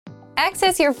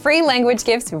Access your free language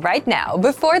gifts right now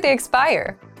before they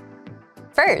expire.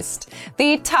 First,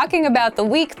 the Talking About the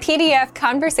Week PDF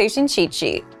Conversation Cheat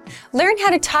Sheet. Learn how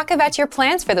to talk about your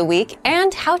plans for the week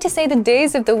and how to say the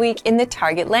days of the week in the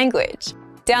target language.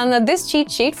 Download this cheat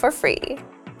sheet for free.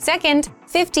 Second,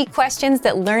 50 questions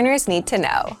that learners need to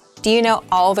know. Do you know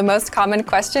all the most common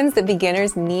questions that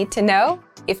beginners need to know?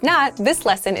 If not, this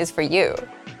lesson is for you.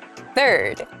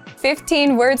 Third,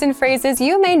 15 words and phrases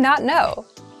you may not know.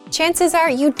 Chances are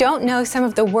you don't know some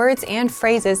of the words and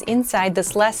phrases inside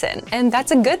this lesson, and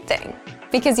that's a good thing,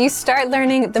 because you start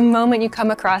learning the moment you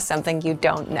come across something you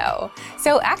don't know.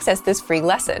 So access this free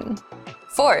lesson.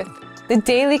 Fourth, the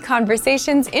Daily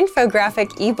Conversations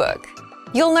Infographic ebook.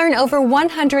 You'll learn over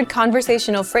 100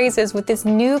 conversational phrases with this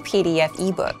new PDF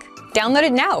ebook. Download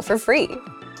it now for free.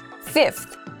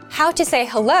 Fifth, How to Say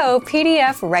Hello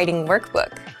PDF Writing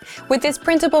Workbook. With this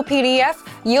printable PDF,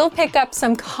 you'll pick up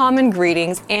some common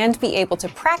greetings and be able to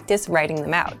practice writing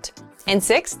them out. And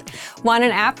sixth, want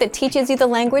an app that teaches you the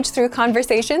language through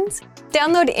conversations?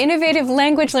 Download Innovative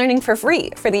Language Learning for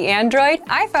free for the Android,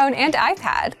 iPhone, and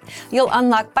iPad. You'll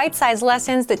unlock bite-sized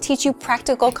lessons that teach you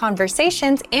practical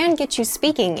conversations and get you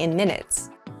speaking in minutes.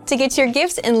 To get your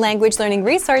gifts and language learning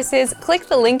resources, click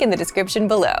the link in the description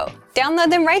below. Download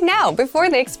them right now before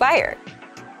they expire.